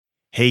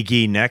Hey,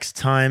 Guy, next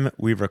time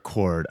we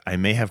record, I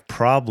may have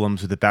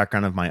problems with the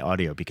background of my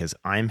audio because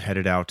I'm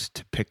headed out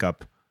to pick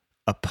up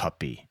a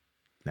puppy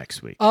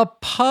next week. A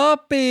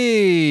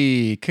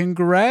puppy!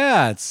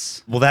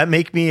 Congrats! Will that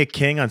make me a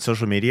king on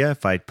social media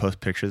if I post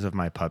pictures of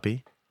my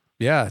puppy?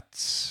 Yeah, it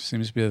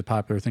seems to be the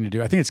popular thing to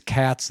do. I think it's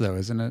cats, though,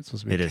 isn't it? It's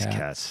supposed to be It is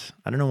cats.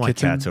 I don't know why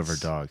Kittens. cats over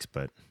dogs,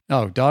 but...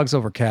 Oh, dogs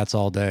over cats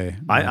all day.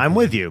 I'm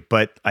with you,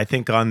 but I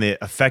think on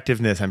the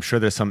effectiveness, I'm sure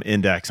there's some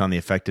index on the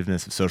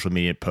effectiveness of social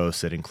media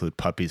posts that include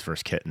puppies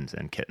versus kittens,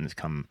 and kittens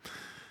come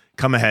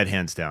ahead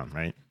hands down,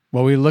 right?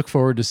 Well, we look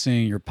forward to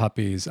seeing your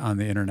puppies on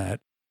the internet.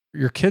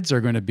 Your kids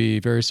are going to be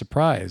very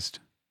surprised.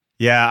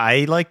 Yeah,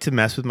 I like to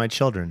mess with my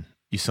children.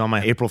 You saw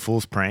my April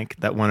Fool's prank.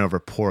 That went over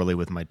poorly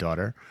with my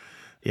daughter.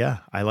 Yeah,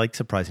 I like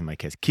surprising my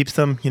kids. Keeps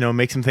them,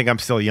 makes them think I'm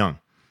still young.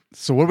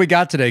 So what do we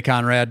got today,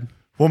 Conrad?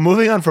 Well,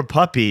 moving on from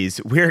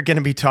puppies, we're going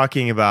to be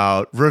talking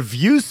about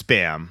review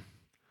spam,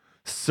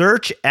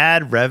 search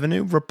ad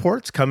revenue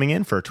reports coming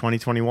in for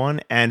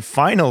 2021, and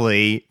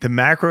finally, the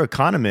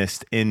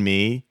macroeconomist in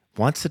me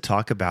wants to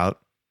talk about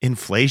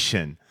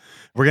inflation.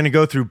 We're going to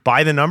go through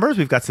By the Numbers.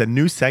 We've got some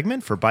new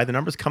segment for By the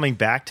Numbers coming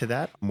back to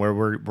that, where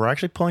we're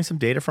actually pulling some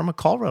data from a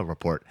Callrail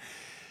report.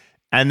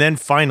 And then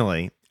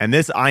finally, and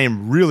this I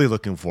am really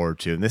looking forward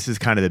to, and this is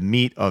kind of the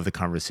meat of the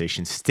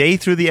conversation, stay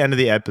through the end of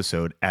the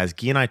episode as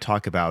Guy and I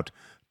talk about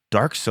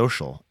dark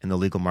social in the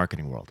legal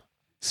marketing world.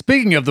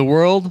 Speaking of the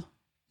world,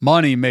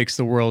 money makes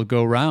the world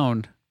go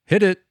round.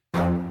 Hit it.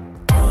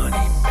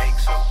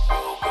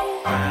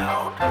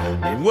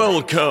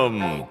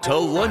 Welcome to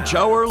Lunch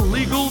Hour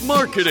Legal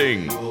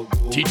Marketing,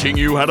 teaching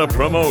you how to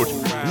promote,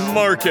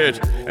 market,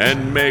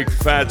 and make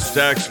fat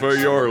stacks for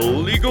your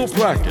legal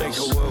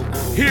practice.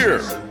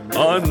 Here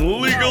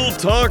on Legal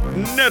Talk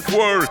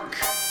Network.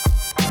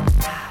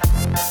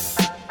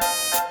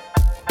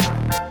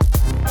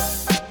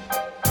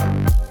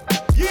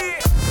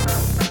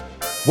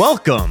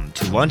 Welcome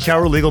to Lunch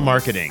Hour Legal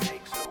Marketing.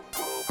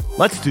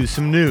 Let's do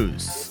some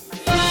news.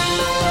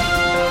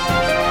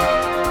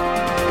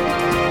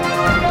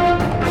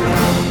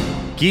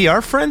 Guy,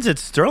 our friends at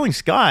Sterling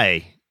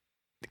Sky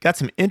got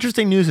some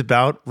interesting news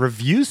about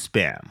review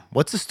spam.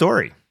 What's the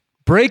story?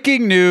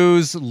 Breaking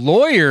news,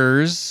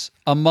 lawyers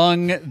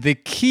among the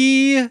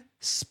key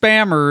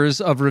spammers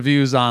of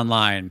reviews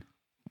online.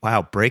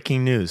 Wow,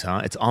 breaking news,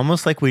 huh? It's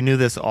almost like we knew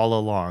this all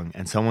along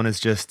and someone has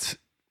just,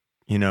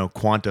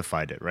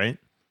 quantified it, right?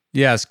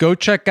 Yes, go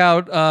check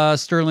out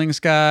Sterling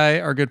Sky.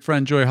 Our good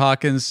friend Joy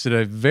Hawkins did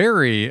a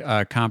very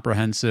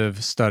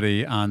comprehensive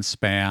study on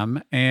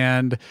spam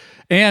and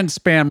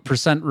spam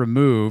percent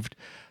removed.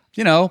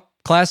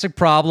 Classic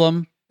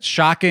problem.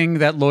 Shocking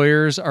that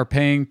lawyers are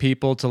paying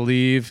people to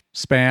leave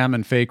spam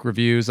and fake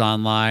reviews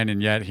online,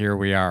 and yet here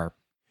we are.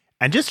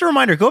 And just a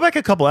reminder, go back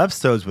a couple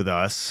episodes with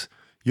us.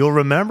 You'll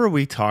remember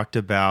we talked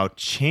about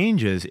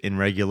changes in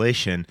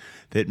regulation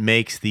that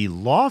makes the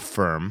law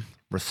firm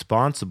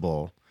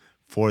responsible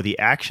for the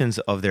actions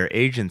of their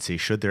agency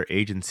should their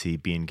agency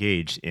be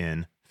engaged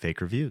in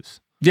fake reviews.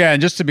 Yeah, and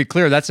just to be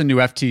clear, that's a new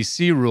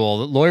FTC rule.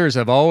 Lawyers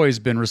have always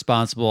been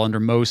responsible under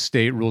most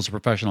state rules of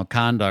professional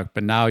conduct,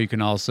 but now you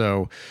can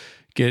also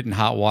get in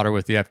hot water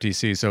with the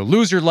FTC. So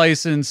lose your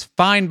license,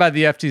 fined by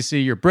the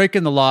FTC, you're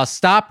breaking the law.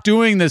 Stop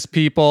doing this,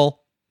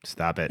 people.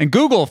 Stop it. And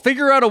Google,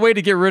 figure out a way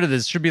to get rid of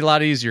this. Should be a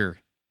lot easier.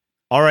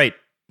 All right,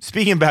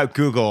 speaking about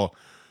Google,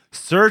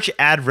 search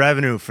ad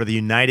revenue for the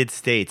United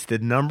States, the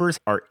numbers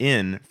are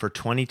in for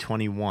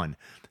 2021.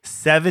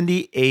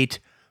 $78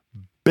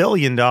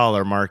 billion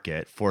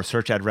market for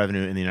search ad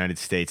revenue in the United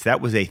States. That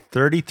was a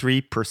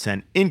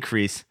 33%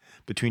 increase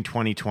between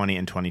 2020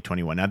 and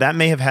 2021. Now, that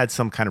may have had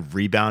some kind of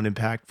rebound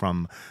impact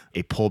from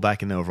a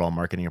pullback in the overall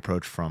marketing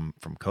approach from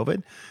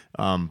COVID,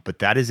 but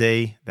that is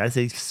a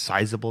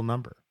sizable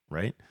number,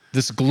 right?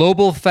 This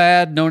global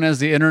fad known as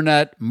the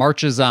internet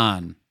marches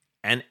on.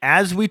 And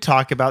as we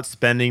talk about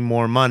spending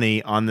more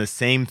money on the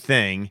same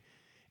thing,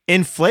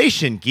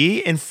 inflation,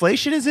 Guy,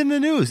 inflation is in the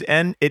news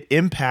and it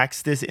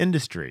impacts this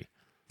industry.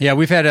 Yeah,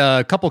 we've had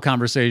a couple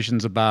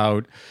conversations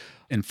about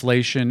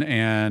inflation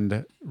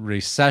and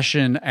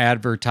recession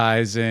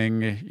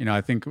advertising.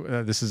 I think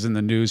this is in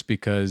the news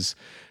because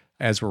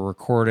as we're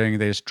recording,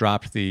 they just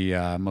dropped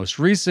the most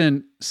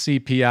recent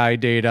CPI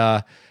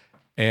data,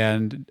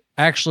 and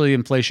actually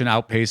inflation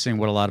outpacing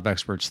what a lot of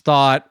experts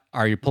thought.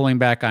 Are you pulling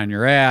back on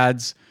your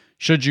ads?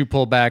 Should you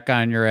pull back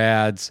on your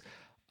ads?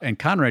 And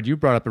Conrad, you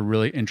brought up a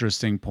really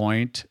interesting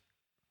point.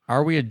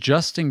 Are we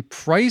adjusting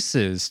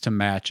prices to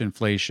match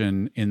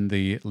inflation in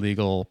the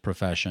legal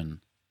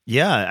profession?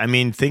 Yeah, I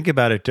mean, think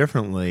about it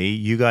differently.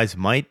 You guys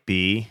might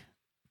be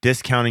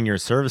discounting your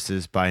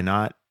services by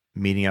not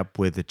meeting up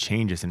with the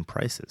changes in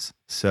prices.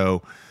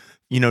 So,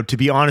 to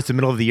be honest, the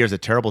middle of the year is a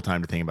terrible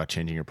time to think about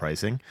changing your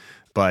pricing.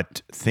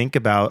 But think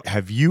about,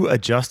 have you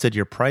adjusted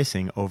your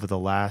pricing over the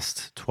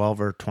last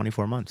 12 or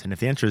 24 months? And if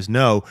the answer is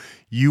no,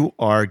 you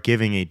are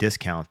giving a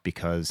discount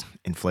because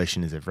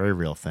inflation is a very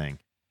real thing.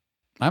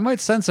 I might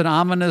sense an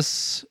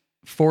ominous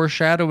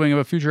foreshadowing of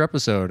a future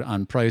episode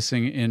on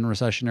pricing in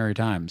recessionary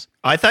times.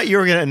 I thought you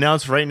were going to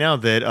announce right now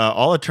that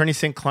all Attorney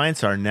Sync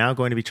clients are now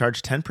going to be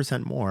charged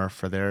 10% more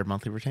for their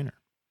monthly retainer.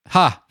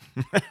 Ha!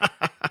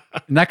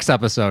 Next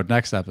episode.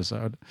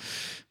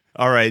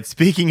 All right.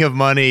 Speaking of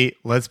money,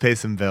 let's pay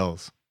some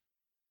bills.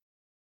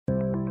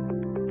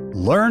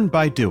 Learn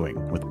by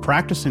doing with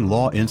Practicing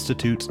Law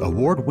Institute's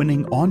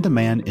award-winning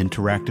on-demand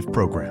interactive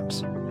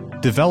programs.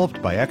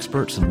 Developed by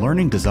experts in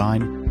learning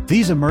design,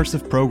 these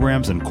immersive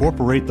programs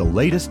incorporate the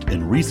latest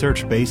in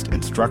research-based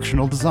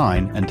instructional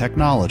design and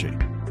technology,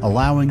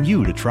 allowing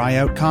you to try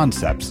out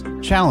concepts,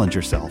 challenge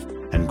yourself,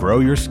 and grow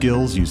your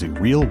skills using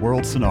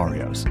real-world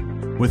scenarios.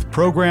 With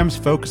programs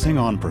focusing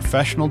on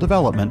professional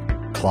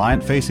development,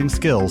 client-facing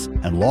skills,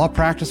 and law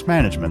practice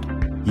management,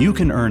 you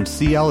can earn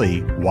CLE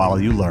while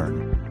you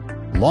learn.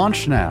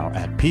 Launch now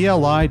at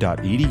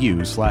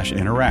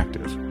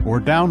pli.edu/interactive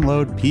or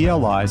download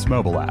PLI's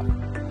mobile app.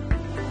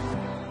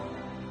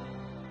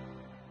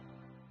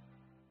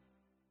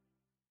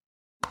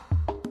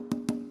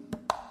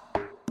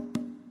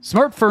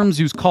 Smart firms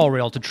use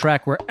CallRail to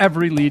track where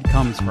every lead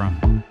comes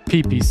from.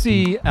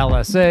 PPC,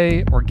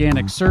 LSA,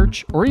 organic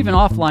search, or even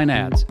offline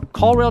ads.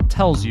 CallRail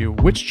tells you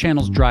which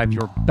channels drive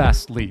your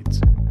best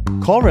leads.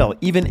 CallRail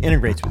even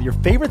integrates with your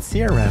favorite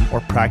CRM or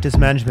practice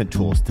management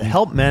tools to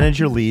help manage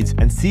your leads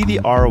and see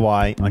the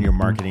ROI on your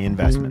marketing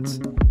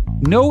investments.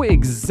 Know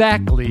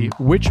exactly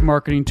which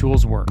marketing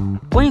tools work.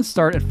 Plans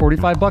start at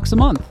 $45 a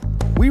month.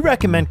 We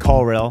recommend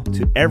CallRail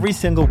to every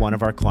single one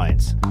of our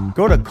clients.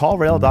 Go to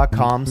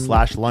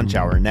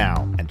callrail.com/lunchhour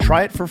now and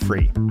try it for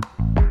free.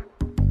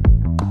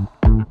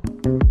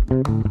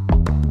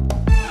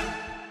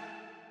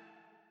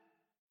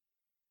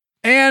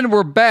 And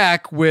we're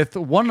back with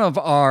one of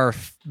our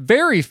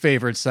very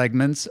favorite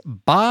segments,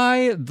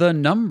 By the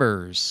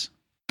Numbers.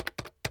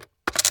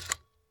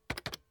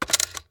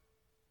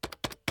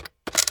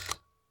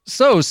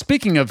 So,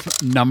 speaking of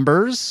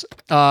numbers,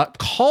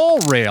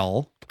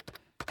 CallRail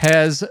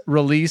has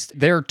released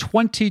their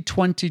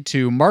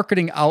 2022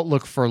 marketing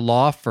outlook for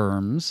law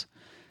firms,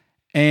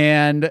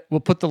 and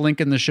we'll put the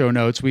link in the show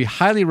notes. We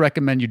highly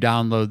recommend you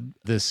download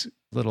this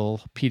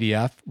little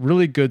PDF.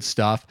 Really good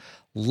stuff.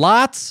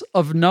 Lots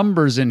of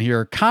numbers in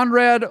here.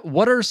 Conrad,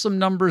 what are some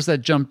numbers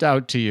that jumped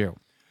out to you?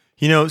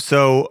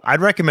 So I'd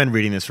recommend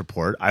reading this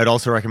report. I'd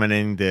also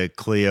recommend the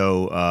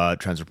Clio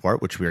Trends report,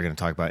 which we are going to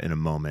talk about in a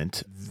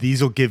moment.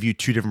 These will give you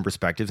two different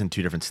perspectives and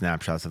two different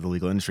snapshots of the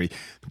legal industry.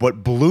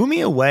 What blew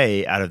me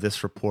away out of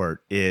this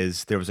report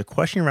is there was a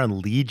question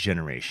around lead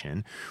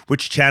generation.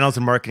 Which channels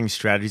and marketing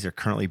strategies are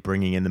currently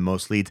bringing in the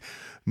most leads?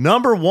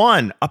 Number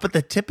one, up at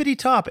the tippity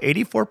top,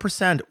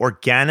 84%,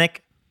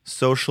 organic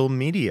social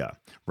media.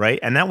 Right.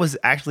 And that was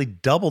actually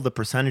double the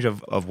percentage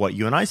of what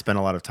you and I spend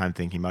a lot of time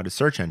thinking about is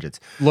search engines.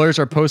 Lawyers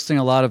are posting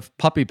a lot of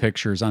puppy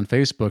pictures on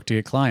Facebook to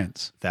get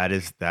clients. That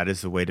is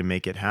the way to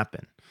make it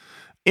happen.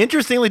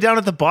 Interestingly, down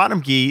at the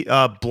bottom, Guy,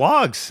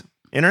 blogs,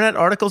 internet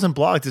articles and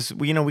blogs.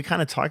 We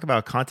kind of talk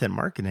about content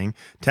marketing.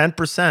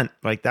 10%,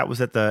 like that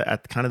was at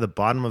kind of the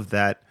bottom of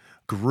that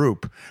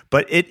group.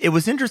 But it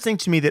was interesting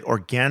to me that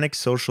organic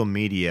social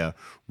media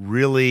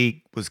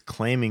really was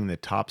claiming the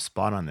top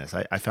spot on this.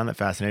 I found that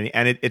fascinating.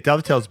 And it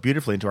dovetails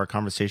beautifully into our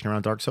conversation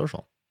around dark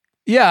social.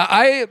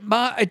 Yeah,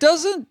 it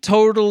doesn't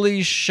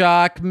totally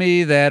shock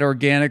me that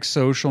organic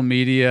social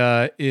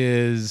media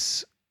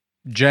is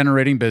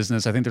generating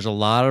business. I think there's a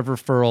lot of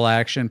referral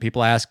action,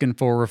 people asking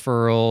for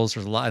referrals.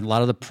 There's a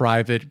lot of the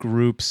private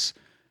groups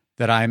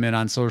that I'm in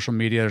on social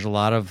media. There's a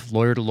lot of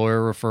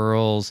lawyer-to-lawyer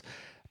referrals.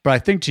 But I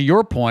think to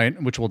your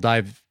point, which we'll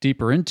dive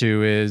deeper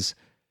into, is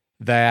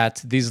that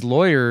these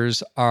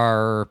lawyers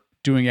are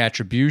doing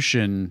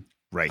attribution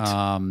right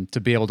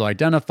to be able to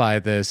identify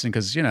this. And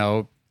because,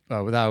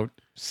 without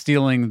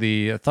stealing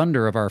the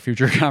thunder of our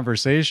future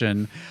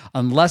conversation,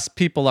 unless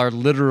people are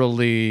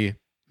literally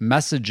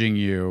messaging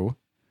you,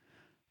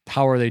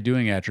 how are they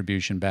doing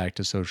attribution back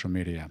to social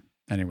media?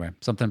 Anyway,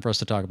 something for us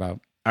to talk about.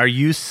 Are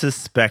you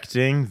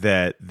suspecting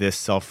that this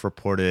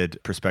self-reported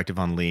perspective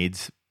on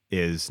leads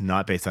is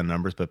not based on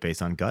numbers, but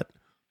based on gut?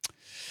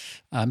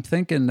 I'm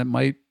thinking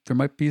that there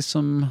might be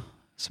some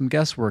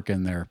guesswork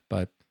in there,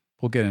 but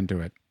we'll get into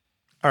it.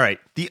 All right.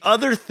 The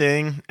other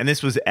thing, and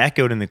this was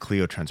echoed in the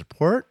Clio Trends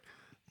report,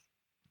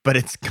 but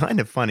it's kind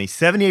of funny.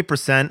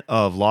 78%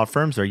 of law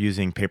firms are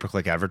using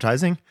pay-per-click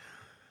advertising.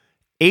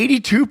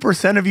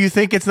 82% of you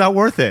think it's not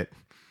worth it.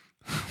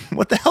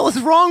 What the hell is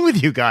wrong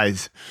with you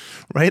guys?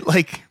 Right?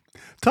 Like,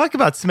 talk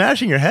about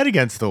smashing your head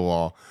against the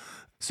wall.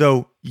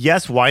 So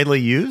yes, widely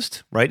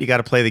used, right? You got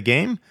to play the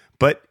game,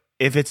 but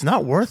if it's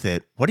not worth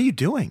it, what are you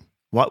doing?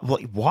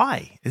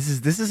 Why? This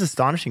is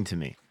astonishing to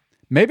me.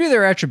 Maybe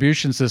their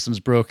attribution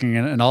system's broken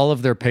and all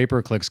of their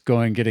pay-per-clicks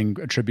getting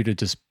attributed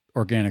to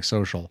organic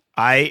social.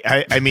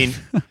 I mean,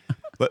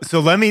 so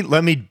let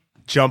me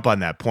jump on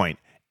that point.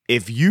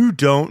 If you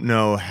don't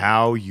know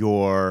how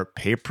your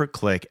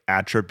pay-per-click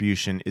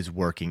attribution is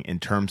working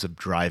in terms of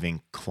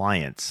driving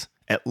clients,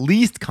 at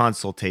least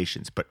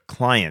consultations, but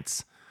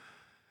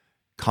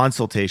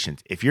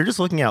consultations. If you're just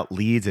looking at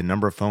leads and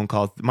number of phone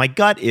calls, my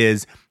gut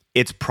is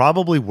it's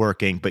probably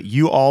working, but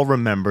you all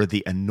remember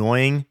the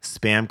annoying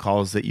spam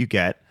calls that you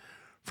get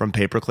from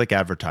pay-per-click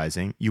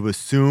advertising. You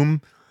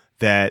assume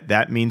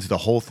that means the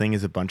whole thing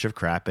is a bunch of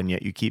crap, and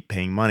yet you keep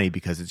paying money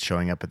because it's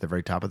showing up at the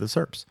very top of the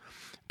SERPs.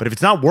 But if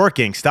it's not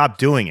working, stop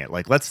doing it.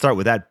 Like, let's start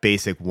with that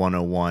basic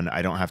 101.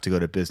 I don't have to go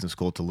to business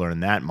school to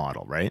learn that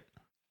model, right?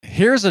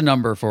 Here's a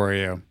number for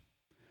you.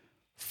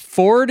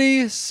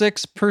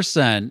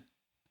 46%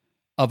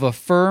 of a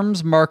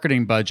firm's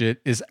marketing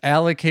budget is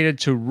allocated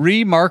to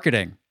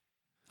remarketing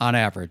on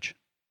average.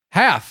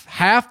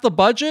 Half the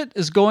budget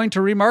is going to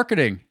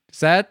remarketing.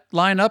 Does that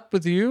line up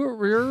with you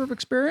or your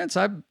experience?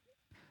 I'm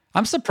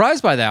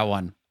surprised by that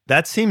one.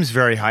 That seems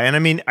very high. And I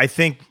mean, I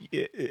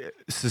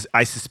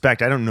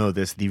suspect, I don't know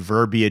this, the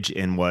verbiage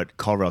in what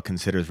CallRail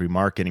considers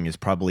remarketing is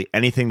probably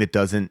anything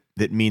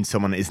that means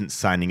someone isn't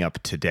signing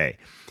up today.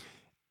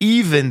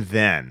 Even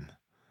then,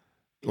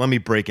 let me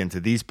break into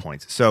these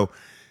points. So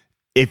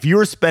if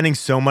you're spending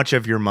so much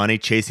of your money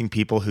chasing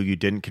people who you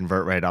didn't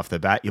convert right off the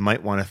bat, you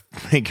might want to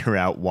figure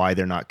out why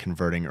they're not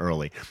converting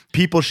early.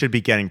 People should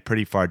be getting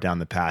pretty far down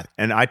the path.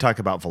 And I talk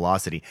about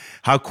velocity.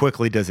 How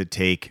quickly does it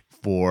take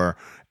for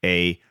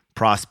a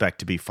prospect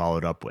to be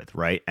followed up with,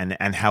 right?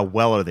 And how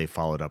well are they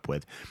followed up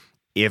with?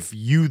 If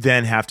you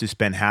then have to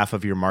spend half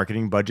of your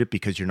marketing budget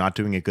because you're not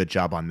doing a good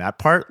job on that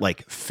part,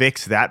 like,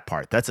 fix that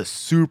part. That's a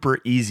super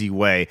easy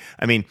way.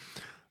 I mean,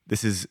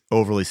 this is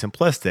overly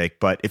simplistic,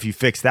 but if you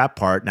fix that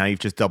part, now you've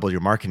just doubled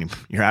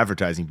your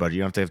advertising budget.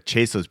 You don't have to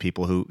chase those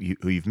people who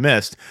you've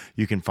missed.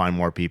 You can find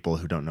more people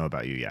who don't know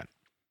about you yet.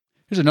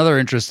 Here's another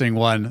interesting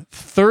one.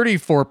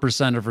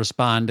 34% of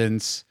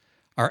respondents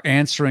are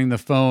answering the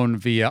phone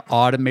via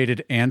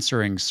automated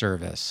answering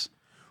service.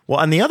 Well,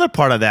 and the other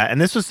part of that, and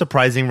this was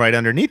surprising right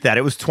underneath that,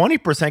 it was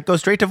 20% go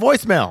straight to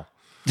voicemail,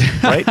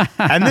 right?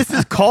 And this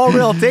is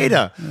CallRail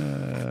data.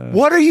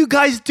 What are you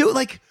guys doing?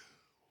 Like,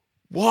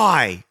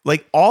 why?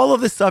 Like, all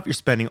of this stuff you're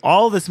spending,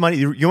 all of this money.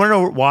 You want to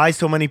know why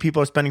so many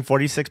people are spending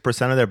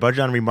 46% of their budget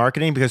on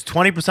remarketing? Because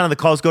 20% of the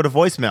calls go to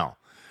voicemail,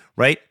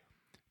 right?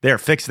 There,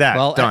 fix that.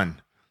 Well,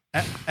 done.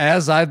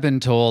 As I've been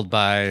told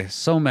by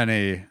so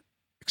many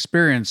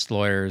experienced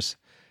lawyers,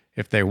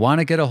 if they want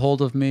to get a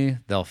hold of me,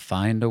 they'll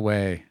find a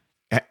way.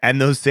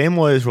 And those same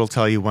lawyers will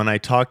tell you when I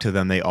talk to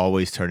them, they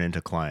always turn into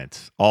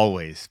clients.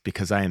 Always,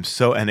 because I am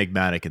so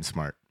enigmatic and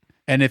smart.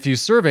 And if you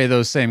survey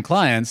those same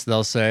clients,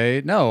 they'll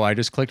say, no, I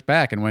just clicked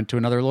back and went to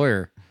another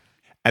lawyer.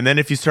 And then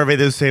if you survey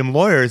those same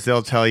lawyers,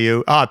 they'll tell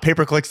you,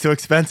 pay-per-click's too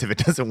expensive. It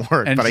doesn't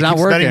work. And but it's I not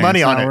keep working. spending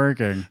money on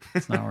it.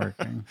 It's not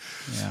working.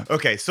 Yeah.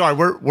 Okay, sorry.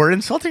 We're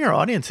insulting our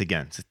audience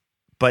again.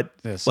 But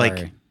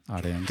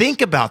audience.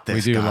 Think about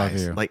this, we do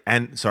guys. Love you.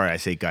 And sorry, I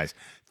say guys.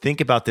 Think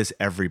about this,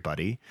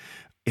 everybody.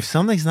 If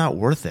something's not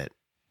worth it,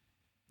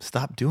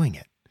 stop doing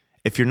it.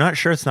 If you're not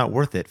sure it's not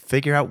worth it,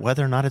 figure out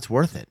whether or not it's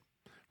worth it,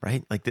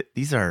 right? Like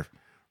these are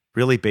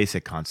really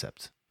basic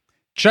concepts.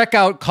 Check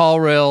out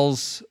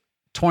CallRail's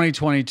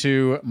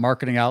 2022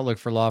 marketing outlook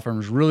for law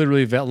firms.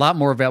 Really, a lot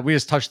more valuable. We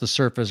just touched the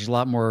surface. There's a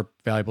lot more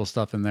valuable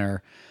stuff in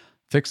there.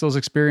 Fix those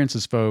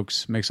experiences,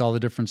 folks. Makes all the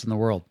difference in the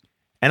world.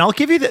 And I'll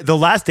give you the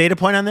last data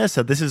point on this.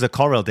 So this is a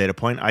CallRail data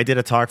point. I did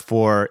a talk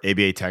for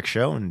ABA Tech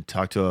Show and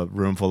talked to a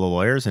room full of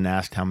lawyers and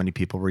asked how many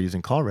people were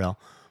using CallRail.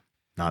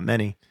 Not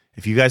many.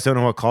 If you guys don't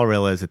know what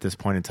CallRail is at this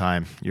point in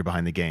time, you're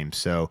behind the game.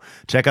 So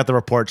check out the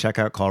report. Check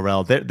out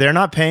CallRail. They're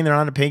not paying. They're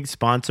not a paid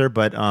sponsor,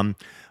 but I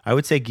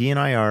would say Guy and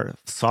I are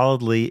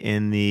solidly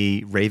in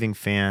the raving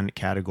fan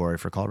category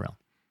for CallRail.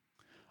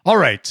 All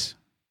right.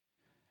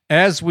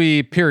 As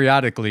we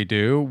periodically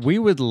do, we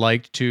would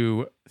like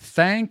to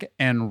thank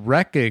and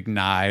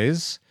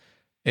recognize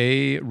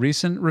a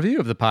recent review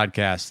of the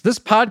podcast. This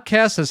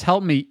podcast has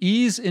helped me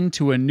ease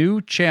into a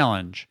new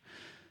challenge.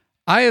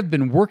 I have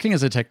been working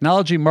as a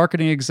technology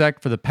marketing exec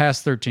for the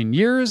past 13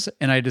 years,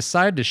 and I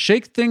decided to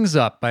shake things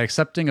up by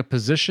accepting a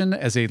position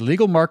as a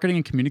legal marketing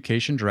and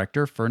communication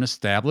director for an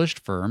established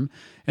firm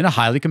in a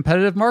highly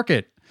competitive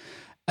market.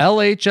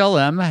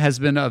 LHLM has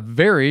been a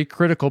very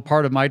critical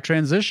part of my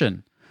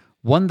transition,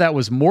 one that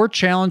was more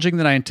challenging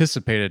than I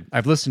anticipated.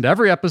 I've listened to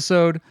every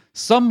episode,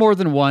 some more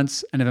than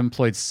once, and have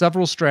employed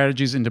several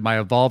strategies into my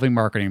evolving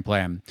marketing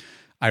plan.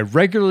 I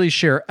regularly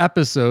share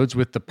episodes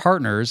with the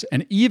partners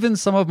and even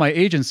some of my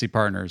agency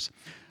partners.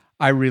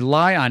 I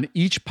rely on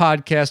each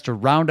podcast to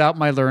round out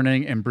my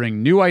learning and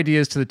bring new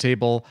ideas to the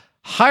table.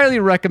 Highly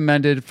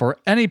recommended for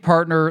any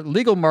partner,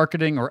 legal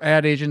marketing or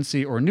ad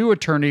agency, or new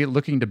attorney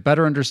looking to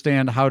better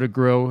understand how to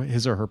grow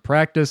his or her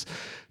practice.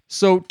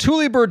 So,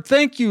 Tulybird,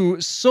 thank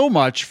you so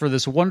much for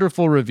this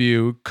wonderful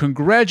review.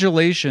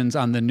 Congratulations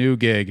on the new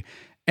gig.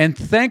 And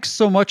thanks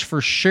so much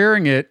for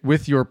sharing it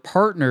with your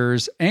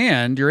partners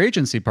and your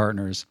agency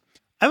partners.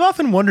 I've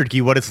often wondered,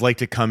 Guy, what it's like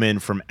to come in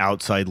from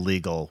outside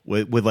legal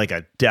with like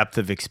a depth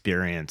of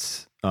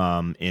experience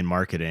in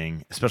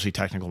marketing, especially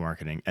technical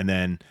marketing, and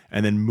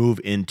then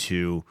move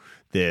into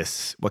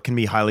this, what can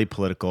be highly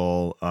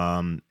political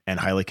and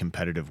highly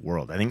competitive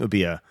world. I think it would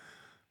be a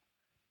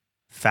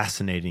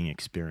fascinating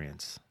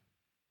experience.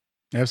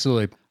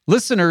 Absolutely.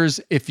 Listeners,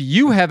 if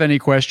you have any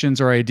questions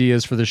or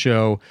ideas for the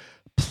show,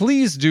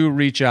 please do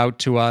reach out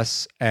to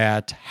us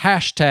at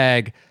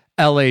hashtag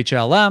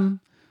LHLM,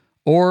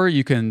 or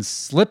you can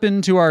slip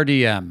into our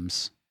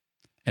DMs.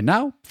 And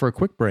now for a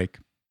quick break.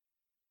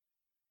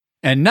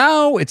 And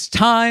now it's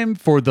time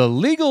for the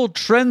Legal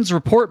Trends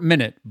Report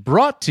Minute,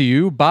 brought to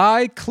you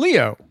by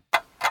Clio.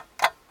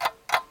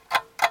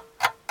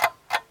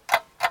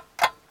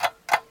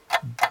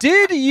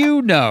 Did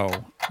you know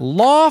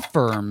law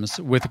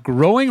firms with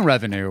growing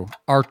revenue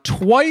are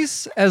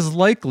twice as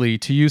likely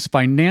to use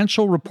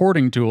financial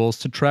reporting tools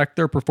to track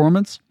their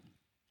performance?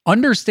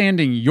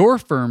 Understanding your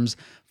firm's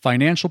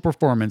financial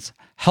performance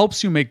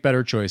helps you make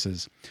better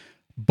choices.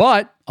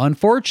 But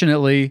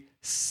unfortunately,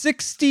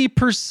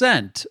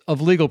 60%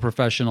 of legal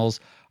professionals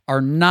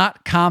are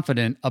not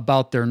confident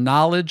about their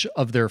knowledge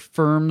of their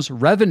firm's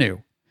revenue.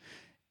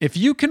 If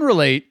you can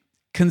relate,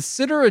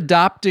 consider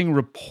adopting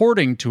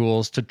reporting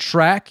tools to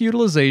track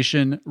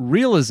utilization,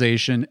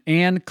 realization,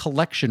 and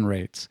collection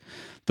rates,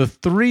 the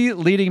 3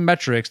 leading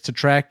metrics to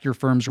track your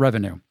firm's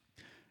revenue.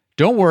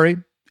 Don't worry,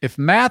 if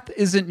math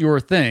isn't your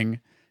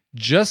thing,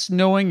 just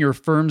knowing your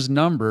firm's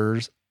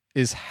numbers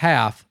is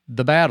half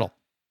the battle.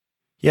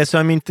 Yeah, so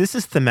I mean, this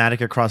is thematic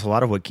across a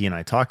lot of what Guy and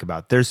I talk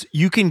about.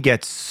 You can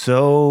get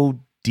so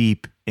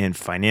deep in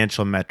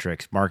financial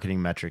metrics,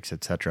 marketing metrics,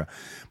 etc.,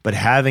 but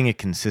having a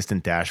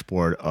consistent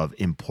dashboard of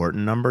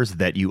important numbers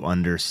that you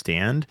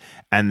understand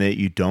and that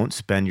you don't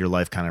spend your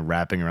life kind of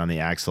wrapping around the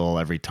axle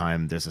every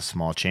time there's a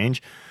small change,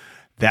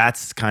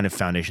 that's kind of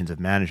foundations of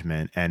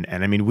management. And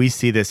I mean, we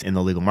see this in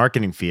the legal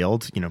marketing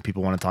field. You know,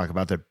 people want to talk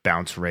about their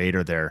bounce rate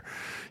or their,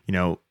 you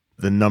know,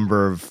 the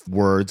number of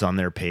words on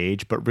their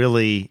page, but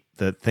really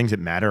the things that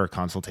matter are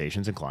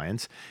consultations and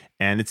clients.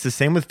 And it's the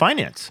same with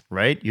finance,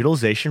 right?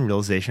 Utilization,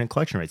 realization, and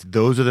collection rates.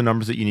 Those are the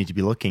numbers that you need to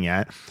be looking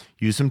at.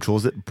 Use some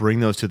tools that bring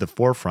those to the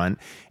forefront,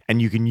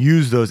 and you can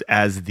use those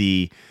as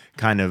the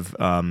kind of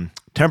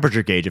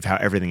temperature gauge of how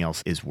everything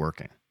else is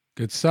working.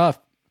 Good stuff.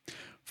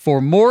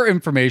 For more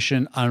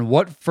information on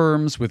what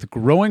firms with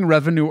growing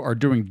revenue are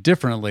doing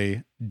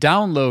differently,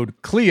 download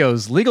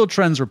Clio's Legal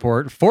Trends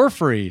Report for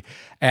free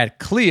at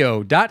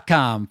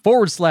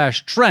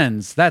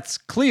clio.com/trends. That's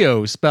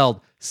Clio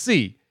spelled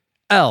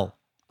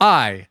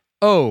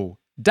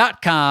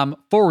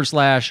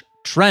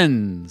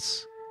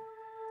CLIO.com/trends.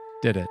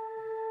 Did it.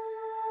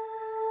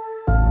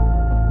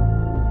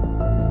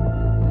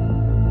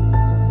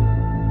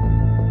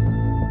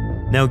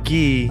 Now,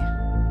 Guy.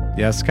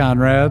 Yes,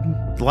 Conrad?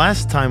 The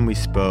last time we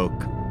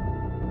spoke,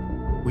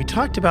 we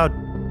talked about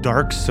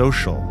dark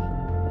social.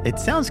 It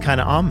sounds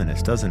kind of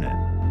ominous, doesn't it?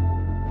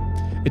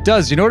 It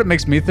does. You know what it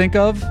makes me think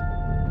of?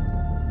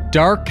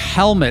 Dark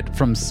Helmet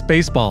from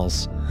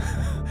Spaceballs.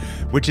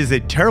 Which is a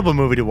terrible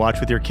movie to watch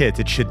with your kids.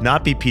 It should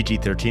not be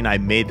PG-13. I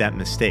made that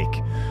mistake.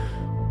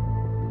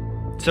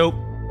 So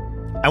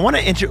I want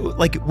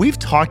to we've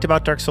talked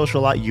about dark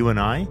social a lot, you and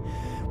I.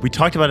 We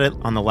talked about it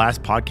on the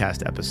last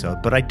podcast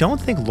episode, but I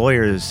don't think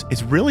lawyers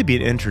is really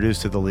being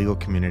introduced to the legal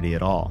community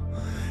at all.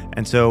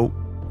 And so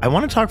I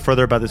want to talk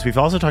further about this. We've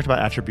also talked about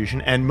attribution.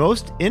 And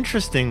most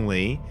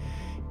interestingly,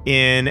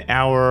 in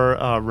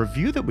our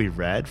review that we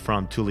read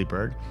from Thule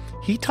Bird,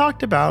 he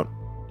talked about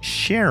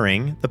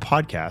sharing the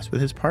podcast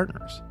with his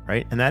partners,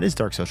 right? And that is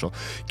dark social.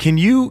 Can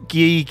you,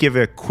 Guy, give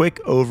a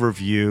quick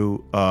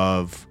overview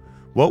of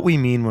what we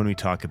mean when we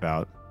talk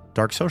about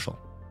dark social?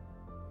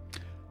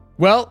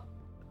 Well,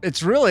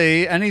 it's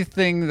really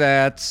anything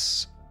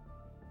that's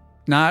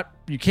not,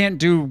 you can't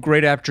do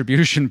great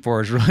attribution for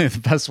is really the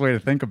best way to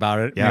think about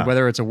it. Yeah. I mean,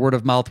 whether it's a word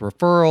of mouth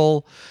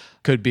referral,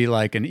 could be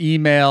like an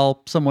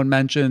email someone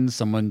mentioned,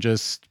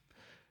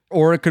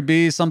 or it could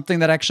be something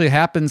that actually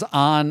happens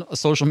on a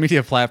social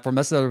media platform.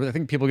 That's I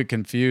think people get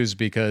confused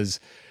because,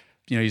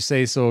 you know, you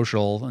say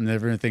social and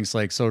everyone thinks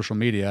like social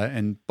media,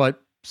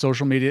 but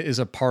social media is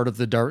a part of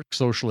the dark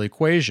social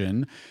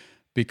equation,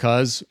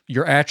 because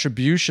your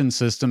attribution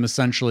system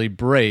essentially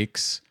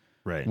breaks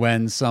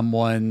when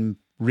someone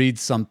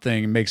reads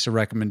something, makes a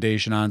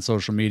recommendation on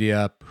social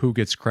media, who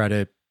gets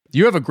credit.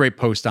 You have a great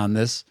post on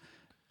this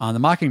on the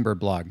Mockingbird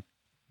blog.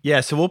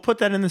 Yeah, so we'll put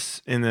that in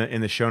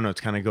the show notes,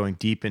 kind of going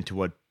deep into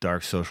what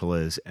dark social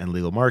is and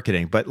legal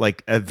marketing. But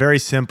like a very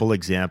simple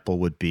example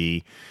would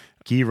be,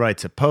 Guy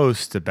writes a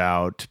post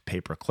about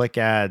pay-per-click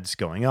ads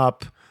going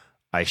up.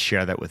 I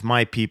share that with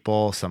my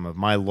people. Some of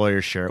my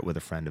lawyers share it with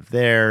a friend of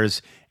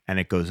theirs. And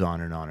it goes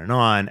on and on and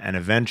on. And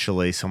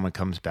eventually someone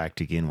comes back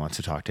to Guy and wants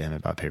to talk to him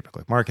about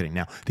pay-per-click marketing.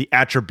 Now, the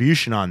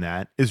attribution on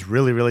that is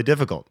really, really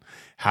difficult.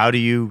 How do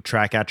you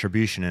track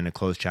attribution in a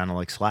closed channel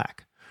like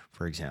Slack,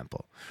 for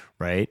example,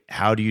 right?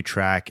 How do you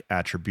track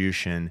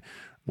attribution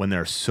when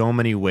there are so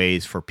many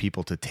ways for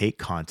people to take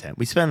content?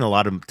 We spend a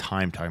lot of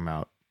time talking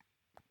about,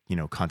 you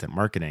know, content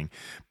marketing,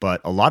 but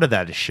a lot of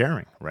that is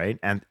sharing, right?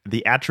 And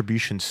the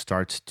attribution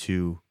starts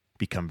to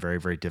become very,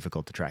 very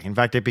difficult to track. In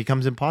fact, it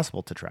becomes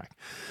impossible to track.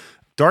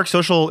 Dark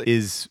social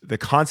the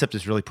concept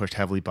is really pushed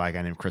heavily by a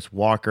guy named Chris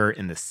Walker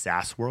in the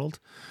SaaS world.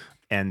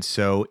 And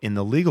so in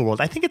the legal world,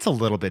 I think it's a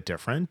little bit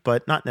different,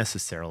 but not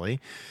necessarily.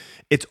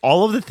 It's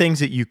all of the things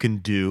that you can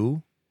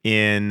do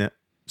in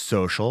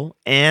social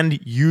and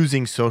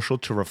using social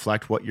to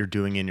reflect what you're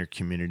doing in your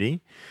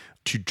community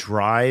to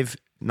drive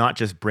not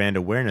just brand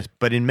awareness,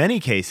 but in many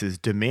cases,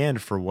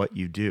 demand for what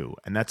you do.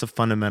 And that's a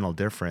fundamental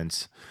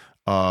difference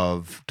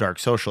of dark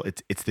social.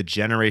 It's the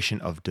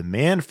generation of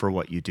demand for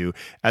what you do,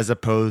 as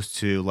opposed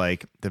to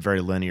like the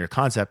very linear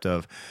concept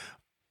of,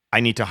 I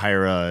need to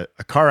hire a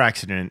car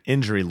accident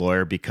injury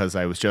lawyer because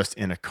I was just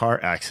in a car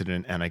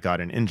accident and I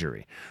got an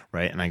injury,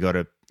 right? And I go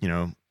to,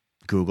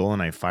 Google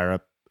and I fire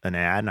up an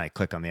ad and I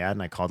click on the ad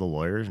and I call the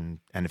lawyers. And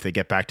if they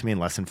get back to me in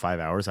less than 5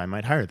 hours, I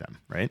might hire them,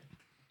 right?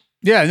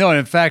 Yeah, no, and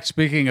in fact,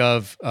 speaking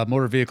of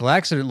motor vehicle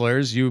accident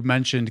lawyers, you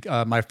mentioned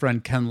my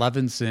friend Ken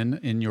Levinson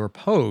in your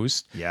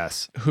post.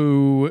 Yes.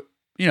 Who,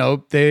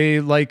 they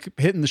like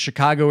hitting the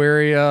Chicago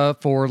area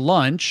for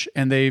lunch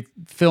and they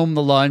film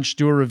the lunch,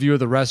 do a review of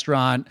the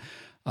restaurant.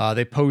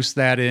 They post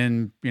that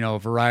in, a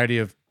variety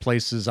of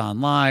places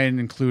online,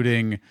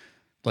 including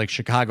like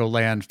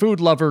Chicagoland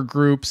food lover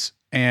groups,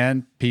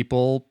 and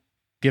people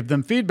give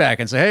them feedback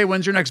and say, hey,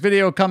 when's your next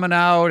video coming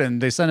out?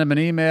 And they send them an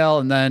email,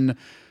 and then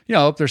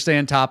they're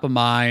staying top of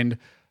mind.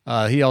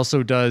 He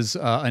also does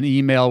an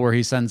email where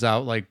he sends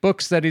out like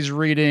books that he's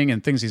reading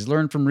and things he's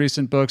learned from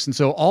recent books. And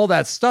so all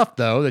that stuff,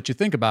 though, that you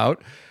think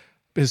about,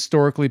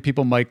 historically,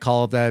 people might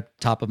call that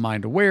top of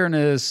mind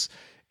awareness.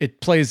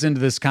 It plays into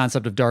this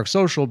concept of dark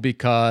social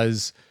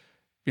because,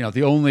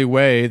 the only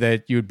way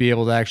that you'd be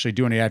able to actually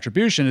do any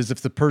attribution is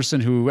if the person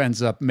who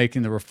ends up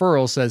making the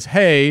referral says,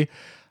 hey,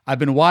 I've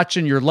been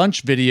watching your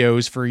lunch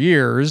videos for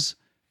years,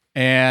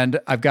 and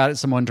I've got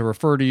someone to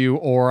refer to you,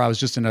 or I was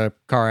just in a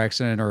car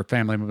accident, or a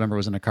family member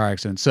was in a car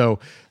accident. So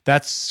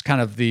that's kind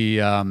of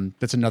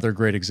that's another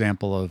great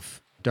example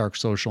of dark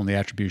social and the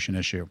attribution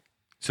issue.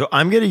 So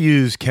I'm going to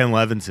use Ken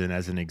Levinson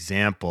as an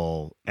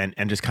example and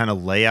just kind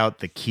of lay out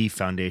the key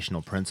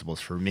foundational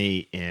principles for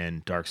me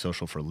in dark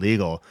social for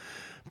legal,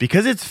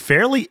 because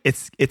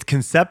it's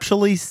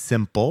conceptually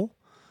simple.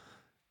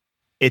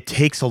 It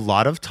takes a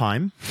lot of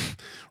time,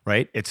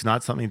 right? It's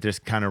not something that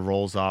just kind of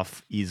rolls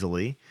off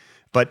easily.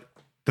 But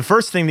the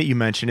first thing that you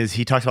mentioned is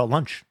he talks about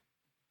lunch.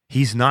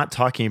 He's not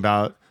talking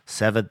about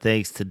 7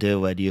 things to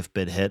do when you've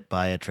been hit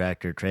by a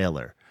tractor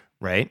trailer,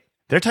 right?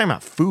 They're talking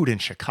about food in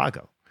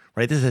Chicago,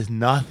 right? This has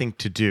nothing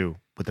to do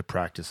with the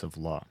practice of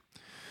law.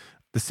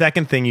 The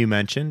second thing you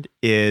mentioned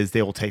is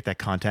they will take that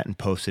content and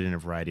post it in a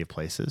variety of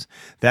places.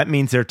 That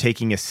means they're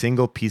taking a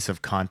single piece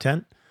of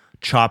content,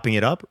 chopping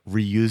it up,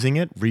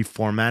 reusing it,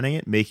 reformatting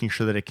it, making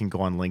sure that it can go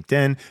on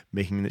LinkedIn,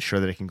 making sure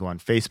that it can go on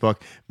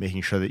Facebook,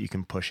 making sure that you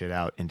can push it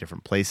out in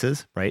different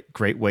places, right?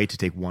 Great way to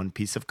take one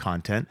piece of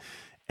content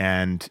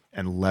and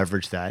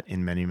leverage that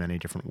in many, many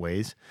different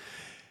ways.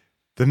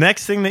 The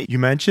next thing that you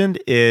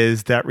mentioned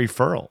is that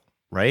referral,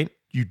 right?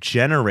 You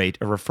generate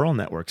a referral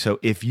network. So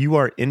if you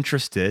are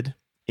interested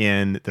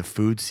in the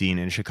food scene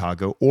in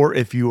Chicago, or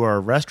if you are a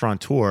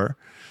restaurateur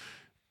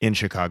in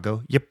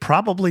Chicago, you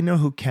probably know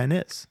who Ken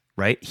is,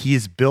 right? He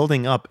is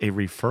building up a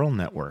referral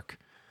network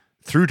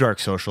through dark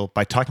social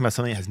by talking about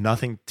something that has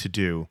nothing to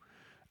do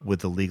with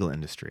the legal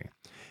industry.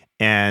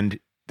 And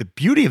the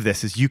beauty of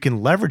this is you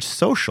can leverage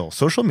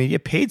social media,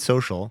 paid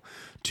social,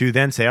 to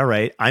then say, all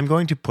right, I'm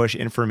going to push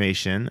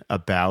information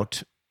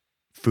about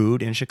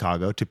food in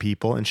Chicago to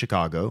people in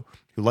Chicago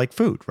who like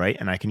food, right?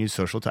 And I can use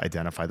social to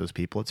identify those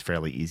people. It's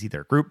fairly easy.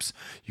 They're groups.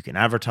 You can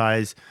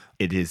advertise.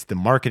 It is the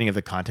marketing of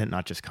the content,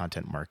 not just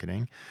content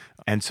marketing.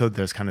 And so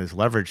there's kind of this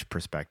leverage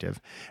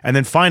perspective. And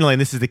then finally, and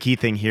this is the key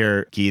thing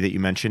here, Guy, that you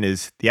mentioned,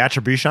 is the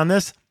attribution on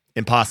this,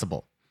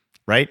 impossible,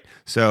 right?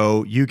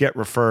 So you get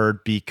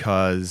referred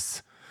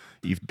because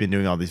you've been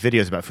doing all these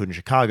videos about food in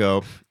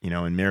Chicago,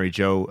 and Mary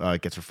Jo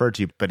gets referred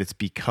to you, but it's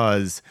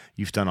because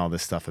you've done all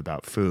this stuff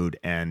about food,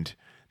 and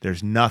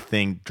there's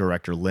nothing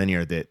direct or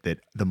linear that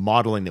the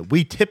modeling that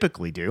we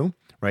typically do,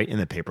 right, in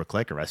the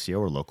pay-per-click or SEO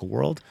or local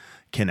world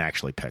can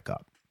actually pick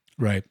up.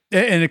 Right.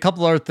 And a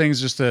couple other things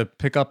just to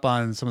pick up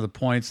on some of the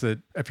points that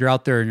if you're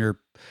out there and you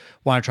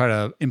want to try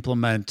to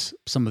implement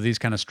some of these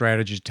kind of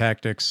strategy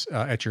tactics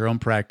at your own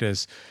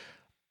practice,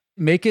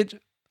 make it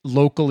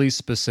locally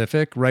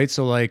specific, right?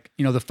 So like,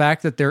 the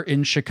fact that they're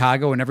in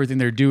Chicago and everything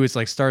they do is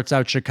like starts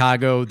out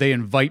Chicago, they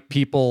invite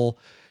people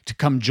to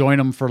come join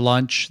them for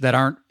lunch that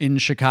aren't in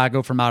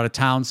Chicago from out of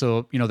town.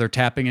 So, they're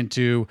tapping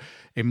into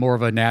a more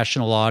of a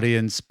national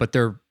audience, but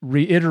they're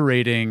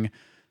reiterating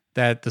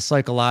that the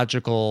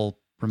psychological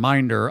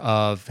reminder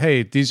of,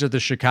 hey, these are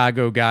the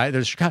Chicago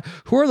guys.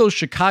 Who are those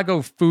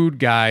Chicago food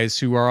guys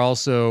who are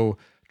also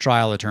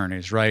trial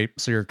attorneys, right?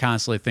 So you're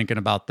constantly thinking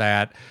about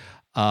that.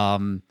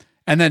 And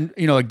then,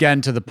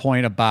 again, to the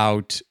point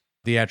about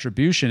the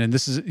attribution, and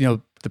this is,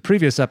 the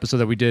previous episode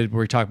that we did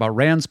where we talked about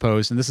Rand's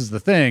post, and this is the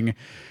thing,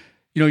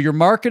 your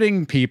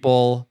marketing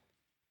people,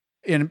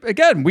 and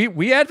again,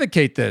 we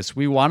advocate this.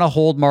 We want to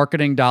hold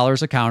marketing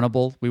dollars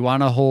accountable. We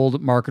want to hold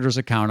marketers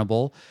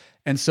accountable.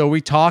 And so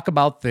we talk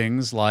about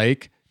things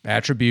like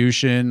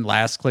attribution,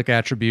 last click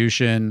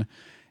attribution.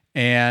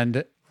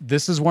 And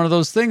this is one of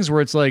those things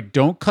where it's like,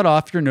 don't cut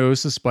off your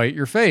nose to spite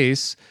your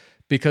face,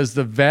 because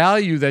the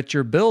value that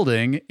you're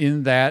building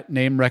in that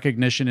name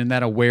recognition, in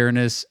that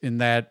awareness, in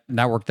that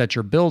network that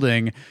you're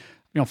building,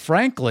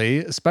 frankly,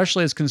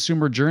 especially as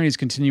consumer journeys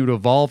continue to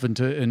evolve and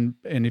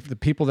if the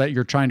people that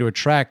you're trying to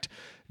attract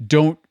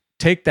don't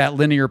take that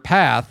linear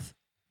path,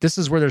 this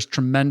is where there's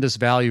tremendous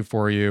value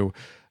for you.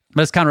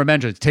 But as Conrad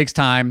mentioned, it takes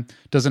time,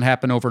 doesn't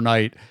happen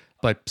overnight,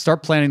 but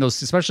start planting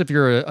those, especially if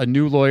you're a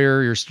new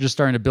lawyer, you're just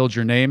starting to build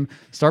your name,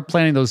 start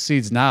planting those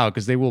seeds now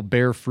because they will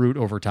bear fruit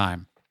over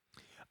time.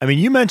 I mean,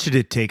 you mentioned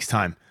it takes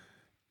time.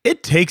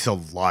 It takes a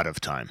lot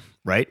of time,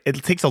 right? It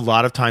takes a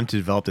lot of time to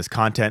develop this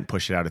content,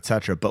 push it out,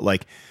 etc. But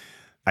like,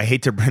 I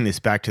hate to bring this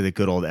back to the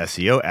good old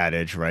SEO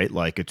adage, right?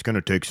 Like it's going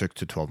to take 6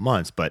 to 12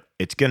 months, but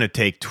it's going to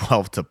take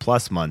 12 to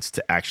plus months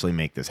to actually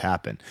make this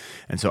happen.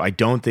 And so I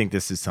don't think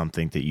this is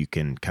something that you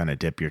can kind of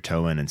dip your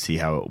toe in and see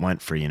how it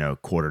went for,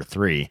 quarter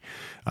 3,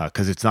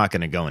 because it's not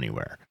going to go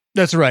anywhere.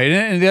 That's right.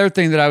 And the other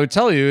thing that I would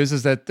tell you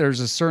is that there's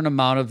a certain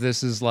amount of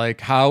this is like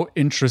how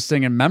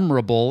interesting and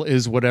memorable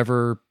is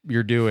whatever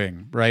you're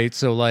doing, right?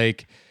 So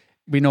like,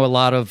 we know a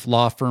lot of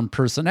law firm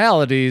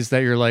personalities that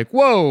you're like,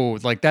 whoa,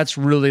 like that's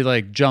really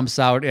like jumps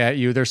out at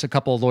you. There's a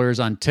couple of lawyers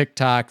on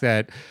TikTok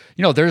that,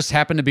 there's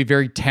happen to be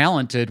very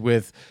talented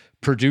with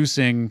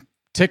producing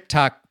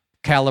TikTok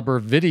caliber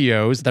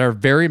videos that are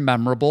very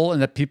memorable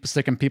and that people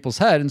stick in people's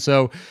head. And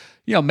so,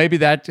 maybe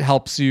that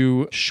helps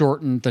you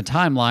shorten the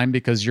timeline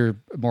because you're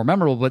more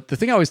memorable. But the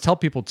thing I always tell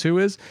people too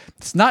is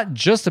it's not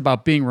just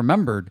about being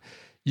remembered.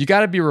 You got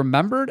to be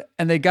remembered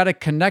and they got to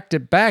connect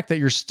it back that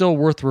you're still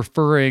worth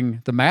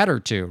referring the matter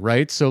to,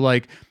 right? So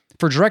like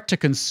for direct to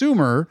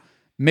consumer,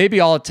 maybe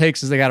all it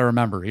takes is they got to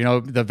remember,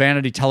 the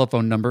vanity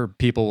telephone number,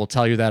 people will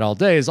tell you that all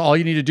day, is all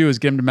you need to do is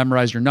get them to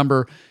memorize your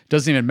number. It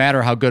doesn't even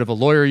matter how good of a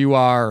lawyer you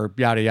are or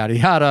yada, yada,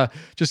 yada.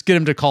 Just get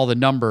them to call the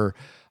number.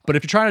 But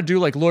if you're trying to do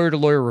like lawyer to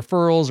lawyer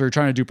referrals or you're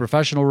trying to do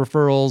professional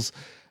referrals,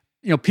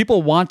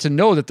 people want to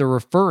know that they're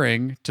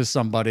referring to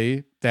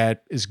somebody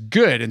that is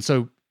good. And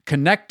so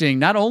connecting,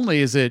 not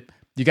only is it,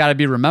 you got to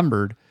be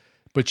remembered,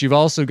 but you've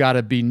also got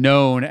to be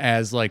known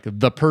as like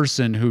the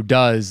person who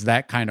does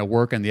that kind of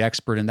work and the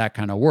expert in that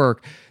kind of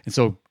work. And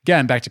so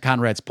again, back to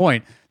Conrad's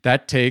point,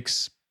 that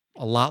takes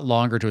a lot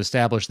longer to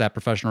establish that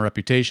professional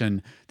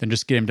reputation than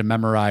just get him to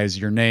memorize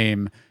your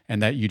name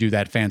and that you do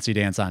that fancy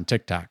dance on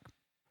TikTok.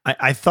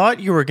 I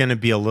thought you were going to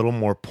be a little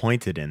more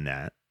pointed in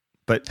that,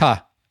 but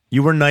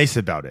you were nice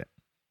about it.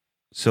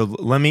 So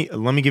let me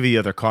give you the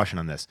other caution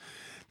on this.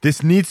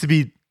 This needs to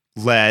be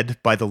led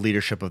by the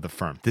leadership of the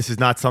firm. This is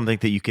not something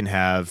that you can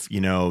have,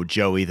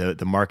 Joey,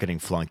 the marketing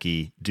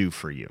flunky, do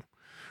for you,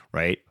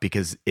 right?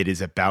 Because it is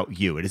about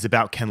you. It is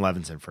about Ken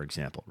Levinson, for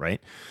example, right?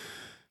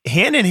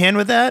 Hand in hand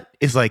with that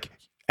is like,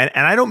 and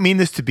I don't mean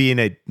this to be in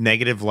a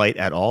negative light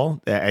at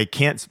all. I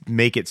can't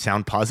make it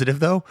sound positive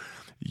though.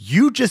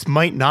 You just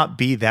might not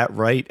be that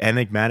right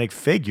enigmatic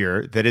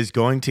figure that is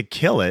going to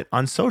kill it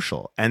on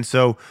social. And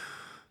so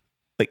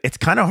like, it's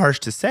kind of harsh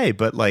to say,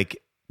 but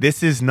like,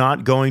 this is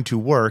not going to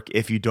work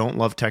if you don't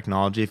love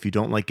technology, if you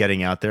don't like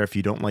getting out there, if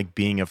you don't like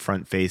being a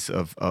front face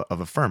of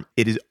a firm.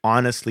 It is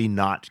honestly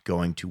not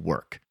going to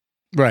work.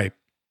 Right.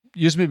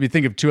 You just made me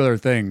think of 2 other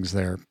things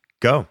there.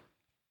 Go.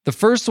 The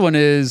first one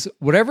is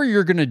whatever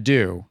you're going to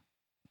do,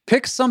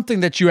 pick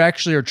something that you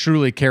actually or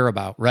truly care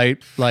about, right?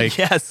 Like,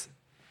 yes.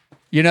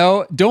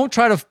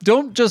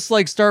 Don't just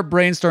like start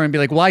brainstorming and be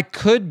like, well, I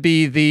could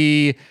be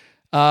the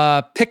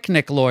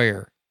picnic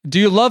lawyer. Do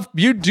you love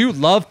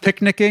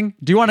picnicking?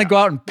 Do you want to go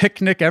out and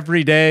picnic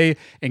every day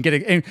and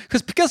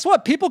because guess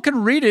what? People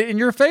can read it in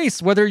your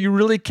face, whether you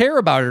really care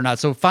about it or not.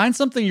 So find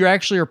something you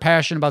actually are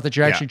passionate about that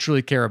you actually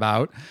truly care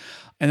about.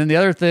 And then the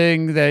other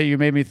thing that you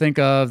made me think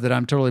of that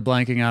I'm totally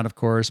blanking out, of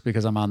course,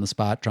 because I'm on the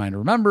spot trying to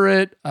remember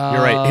it. You're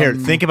right. Here,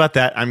 think about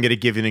that. I'm going to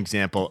give you an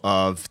example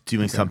of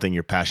doing something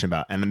you're passionate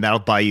about, and that'll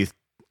buy you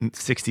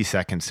 60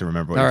 seconds to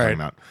remember what you're talking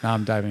about. Now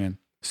I'm diving in.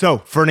 So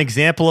for an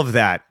example of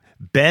that,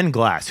 Ben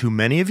Glass, who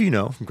many of you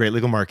know from Great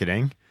Legal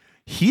Marketing,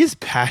 he is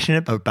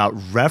passionate about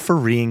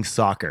refereeing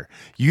soccer.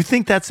 You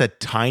think that's a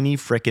tiny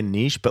frickin'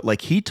 niche, but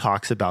like he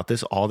talks about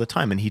this all the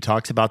time. And he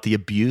talks about the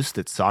abuse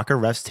that soccer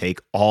refs take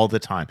all the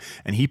time.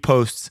 And he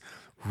posts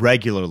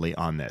regularly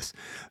on this.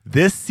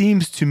 This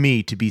seems to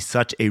me to be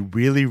such a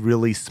really,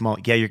 really small,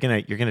 you're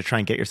gonna try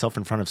and get yourself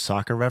in front of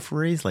soccer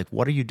referees. Like,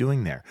 what are you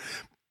doing there?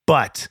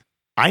 But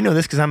I know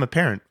this because I'm a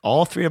parent.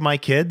 All 3 of my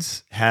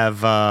kids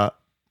have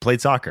played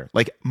soccer.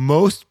 Like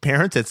most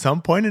parents at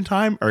some point in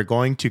time are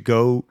going to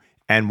go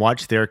and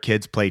watch their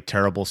kids play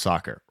terrible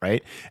soccer,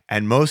 right?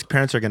 And most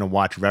parents are going to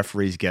watch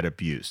referees get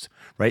abused,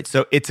 right?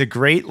 So it's a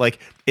great,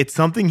 it's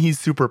something he's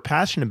super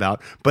passionate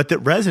about, but that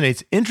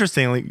resonates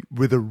interestingly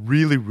with a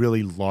really,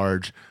 really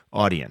large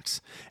audience.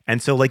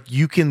 And so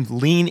you can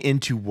lean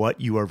into what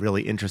you are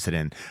really interested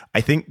in. I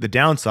think the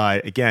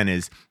downside, again,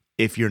 is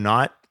if you're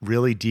not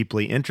really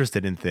deeply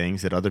interested in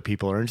things that other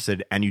people are interested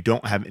in and you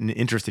don't have an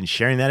interest in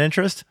sharing that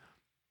interest,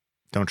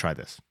 don't try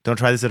this. Don't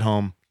try this at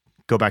home.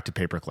 Go back to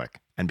pay-per-click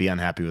and be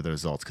unhappy with the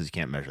results because you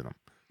can't measure them.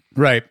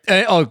 Right.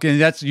 And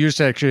you just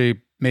actually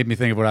made me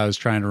think of what I was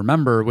trying to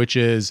remember, which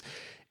is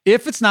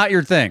if it's not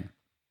your thing,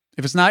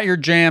 If it's not your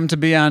jam to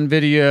be on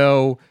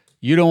video,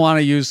 you don't want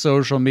to use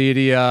social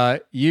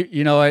media,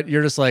 you know what,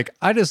 you're just like,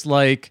 I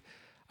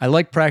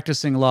like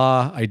practicing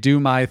law, I do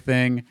my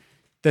thing,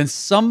 then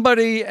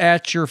somebody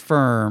at your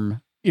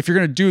firm, if you're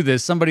going to do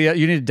this, you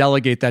need to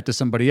delegate that to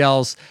somebody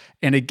else.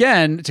 And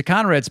again, to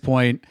Conrad's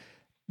point,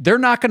 they're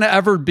not going to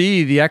ever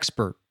be the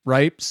expert,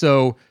 right?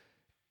 So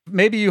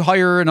maybe you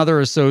hire another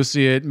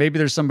associate, maybe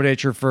there's somebody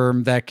at your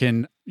firm that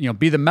can,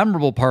 be the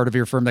memorable part of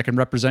your firm that can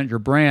represent your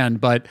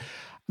brand. But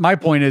my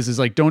point is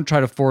like, don't try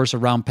to force a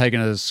round peg in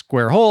a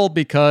square hole,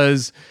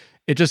 because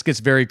it just gets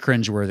very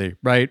cringeworthy,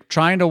 right?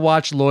 Trying to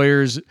watch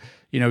lawyers,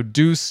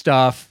 do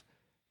stuff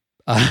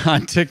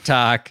on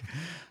TikTok.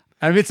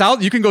 I mean, it's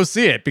out. You can go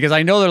see it, because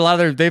I know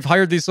that they've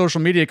hired these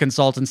social media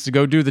consultants to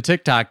go do the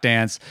TikTok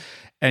dance.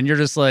 And you're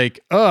just like,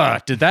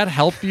 did that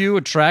help you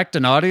attract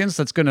an audience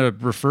that's going to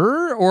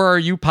refer? Or are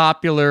you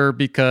popular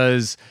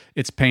because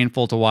it's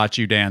painful to watch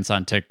you dance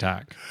on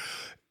TikTok?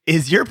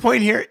 Is your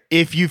point here,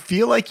 if you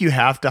feel like you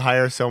have to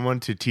hire someone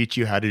to teach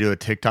you how to do a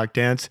TikTok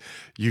dance,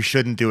 you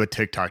shouldn't do a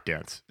TikTok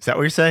dance? Is that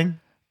what you're saying?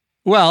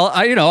 Well,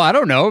 I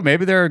don't know.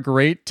 Maybe there are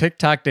great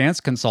TikTok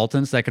dance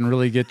consultants that can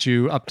really get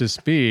you up to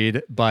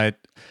speed. But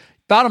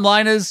bottom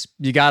line is,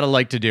 you got to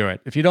like to do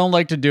it. If you don't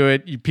like to do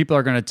it, people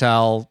are going to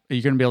tell.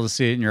 You're going to be able to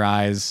see it in your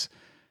eyes,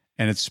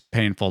 and it's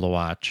painful to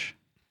watch.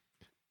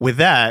 With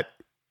that,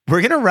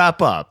 we're going to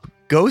wrap up.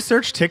 Go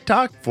search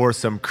TikTok for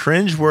some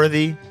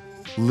cringeworthy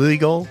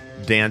legal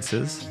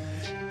dances,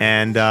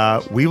 and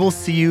we will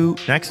see you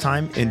next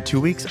time in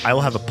 2 weeks. I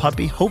will have a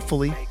puppy,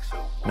 hopefully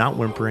not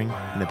whimpering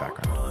in the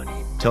background.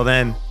 Till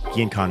then,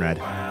 Ian Conrad,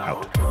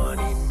 out.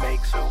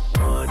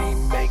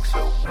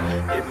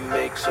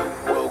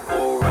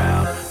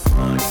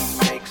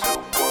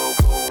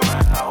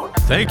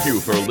 Thank you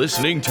for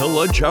listening to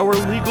Lunch Hour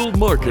Legal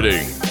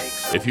Marketing.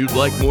 If you'd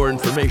like more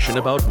information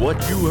about what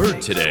you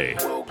heard today,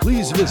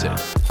 please visit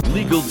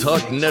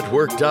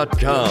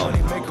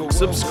LegalTalkNetwork.com.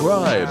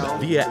 Subscribe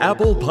via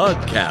Apple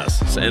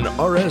Podcasts and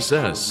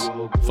RSS.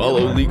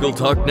 Follow Legal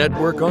Talk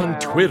Network on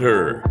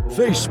Twitter,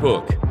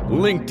 Facebook,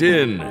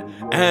 LinkedIn,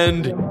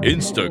 and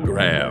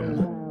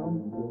Instagram.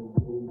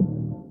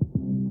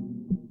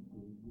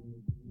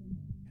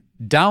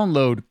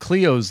 Download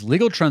Clio's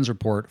Legal Trends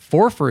Report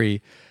for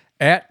free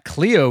at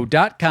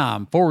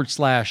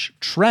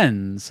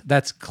Clio.com/trends.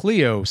 That's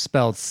Clio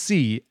spelled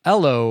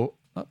CLO.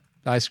 Oh,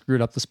 I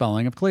screwed up the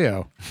spelling of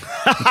Clio.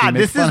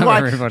 This is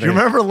why. Do you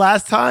remember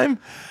last time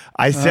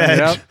I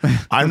said,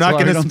 I'm not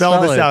going to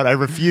spell this out. I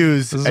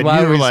refuse. This is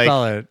why we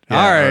spell it.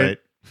 Yeah, all right.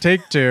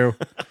 Take two.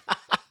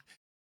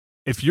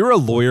 If you're a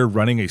lawyer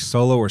running a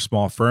solo or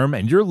small firm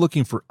and you're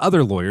looking for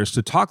other lawyers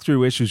to talk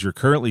through issues you're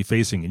currently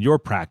facing in your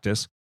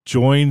practice,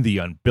 join the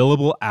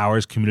Unbillable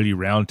Hours Community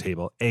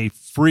Roundtable, a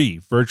free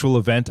virtual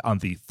event on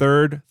the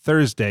third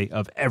Thursday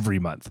of every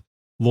month.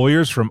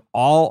 Lawyers from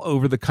all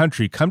over the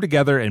country come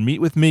together and meet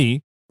with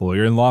me,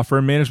 lawyer and law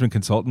firm management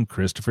consultant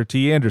Christopher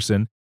T.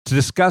 Anderson, to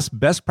discuss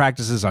best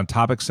practices on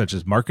topics such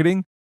as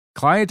marketing,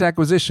 client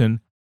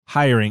acquisition,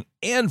 hiring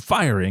and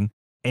firing,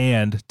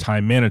 and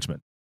time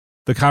management.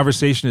 The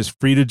conversation is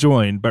free to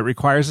join, but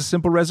requires a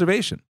simple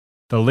reservation.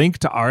 The link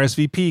to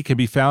RSVP can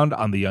be found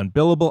on the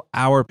Unbillable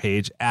Hour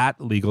page at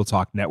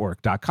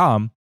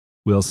LegalTalkNetwork.com.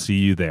 We'll see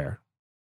you there.